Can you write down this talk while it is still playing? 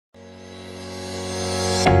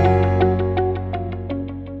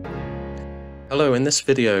Hello, in this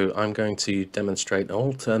video I'm going to demonstrate an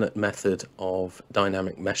alternate method of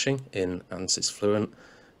dynamic meshing in Ansys Fluent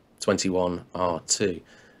 21R2.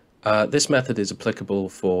 This method is applicable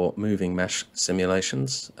for moving mesh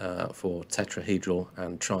simulations for tetrahedral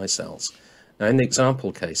and tricells. Now in the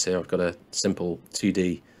example case here I've got a simple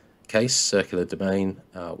 2D case, circular domain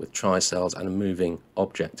with tricells and a moving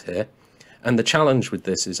object here. And the challenge with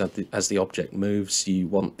this is as the object moves, you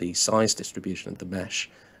want the size distribution of the mesh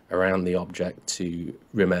around the object to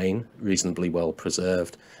remain reasonably well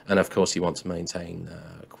preserved, and of course you want to maintain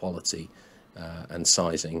quality and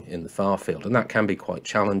sizing in the far field, and that can be quite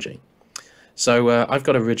challenging. So I've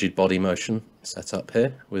got a rigid body motion set up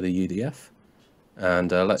here with a UDF,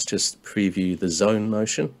 and let's just preview the zone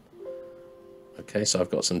motion. Okay, so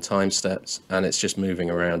I've got some time steps and it's just moving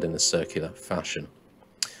around in a circular fashion.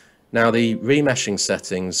 Now the remeshing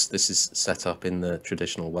settings, this is set up in the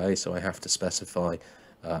traditional way, so I have to specify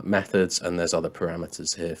methods, and there's other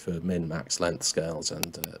parameters here for min, max, length scales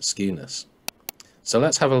and skewness. So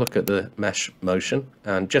let's have a look at the mesh motion,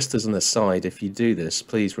 and just as an aside, if you do this,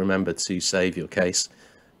 please remember to save your case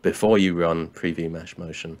before you run preview mesh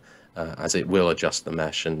motion, as it will adjust the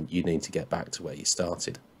mesh and you need to get back to where you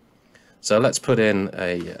started. So let's put in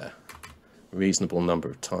a reasonable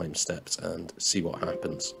number of time steps and see what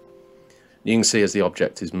happens. You can see as the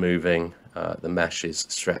object is moving, the mesh is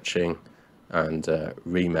stretching and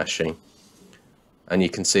remeshing, and you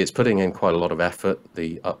can see it's putting in quite a lot of effort.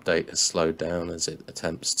 The update has slowed down as it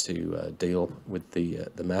attempts to deal with the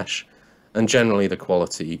mesh, and generally the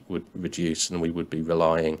quality would reduce and we would be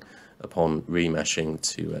relying upon remeshing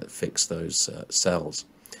to fix those cells.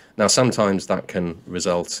 Now sometimes that can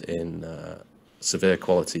result in severe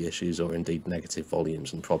quality issues or indeed negative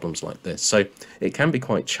volumes and problems like this, so it can be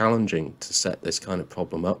quite challenging to set this kind of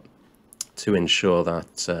problem up to ensure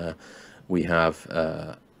that we have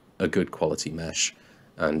a good quality mesh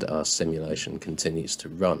and our simulation continues to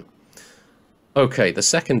run. Okay, the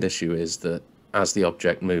second issue is that as the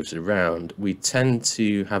object moves around, we tend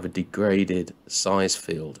to have a degraded size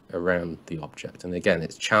field around the object, and again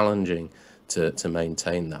it's challenging to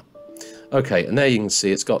maintain that. Okay, and there you can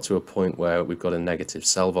see it's got to a point where we've got a negative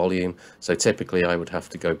cell volume, so typically I would have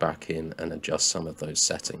to go back in and adjust some of those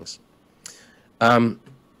settings. An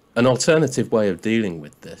alternative way of dealing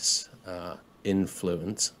with this in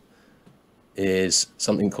Fluent is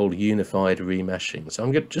something called unified remeshing. So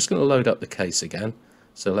I'm just going to load up the case again.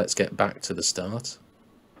 So let's get back to the start.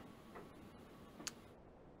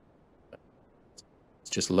 It's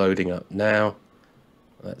just loading up now.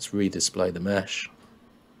 Let's redisplay the mesh.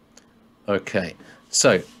 Okay,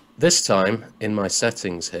 so this time in my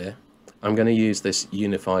settings here, I'm going to use this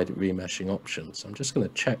unified remeshing option. So I'm just going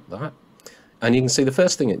to check that. And you can see the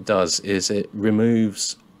first thing it does is it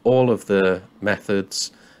removes all of the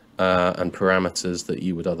methods and parameters that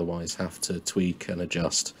you would otherwise have to tweak and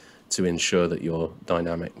adjust to ensure that your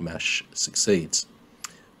dynamic mesh succeeds.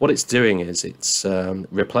 What it's doing is it's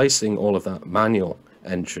replacing all of that manual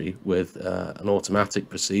entry with an automatic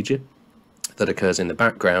procedure that occurs in the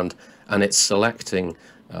background, and it's selecting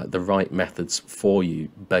the right methods for you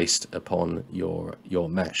based upon your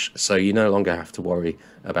mesh. So you no longer have to worry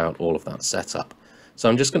about all of that setup. So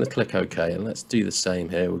I'm just going to click OK, and let's do the same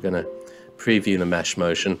here. We're going to preview the mesh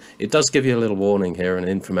motion. It does give you a little warning here, an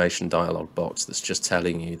information dialog box that's just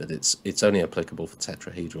telling you that it's only applicable for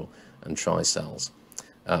tetrahedral and tricells.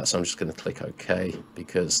 So I'm just going to click OK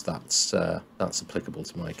because that's applicable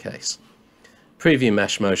to my case. Preview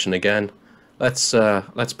mesh motion again. Let's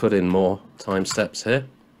put in more time steps here,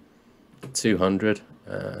 200,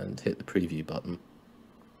 and hit the preview button.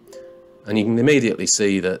 And you can immediately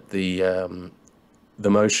see that the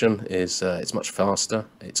motion is it's much faster.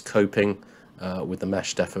 It's coping with the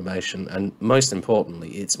mesh deformation, and most importantly,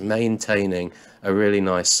 it's maintaining a really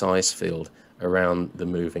nice size field around the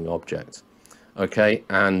moving object. Okay,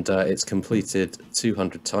 and it's completed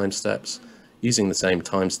 200 time steps using the same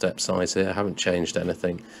time step size here. I haven't changed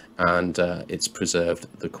anything, and it's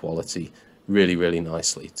preserved the quality really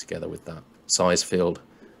nicely together with that size field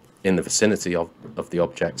in the vicinity of the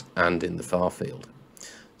object and in the far field.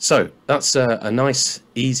 So that's a nice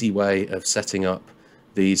easy way of setting up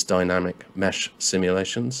these dynamic mesh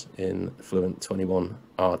simulations in Fluent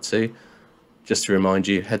 21R2. Just to remind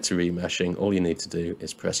you, head to remeshing. All you need to do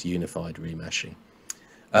is press unified remeshing.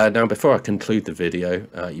 Now before I conclude the video,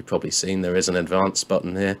 you've probably seen there is an advanced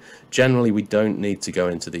button here. Generally we don't need to go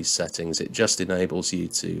into these settings. It just enables you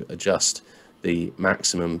to adjust the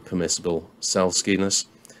maximum permissible cell skewness.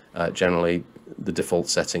 Generally the default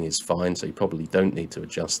setting is fine, so you probably don't need to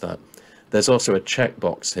adjust that. There's also a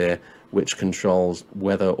checkbox here which controls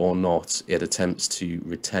whether or not it attempts to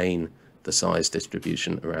retain the size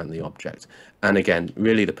distribution around the object. And again,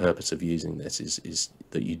 really the purpose of using this is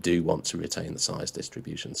that you do want to retain the size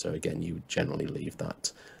distribution. So again, you generally leave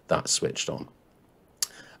that switched on.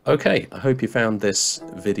 Okay, I hope you found this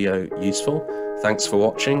video useful. Thanks for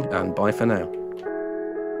watching, and bye for now.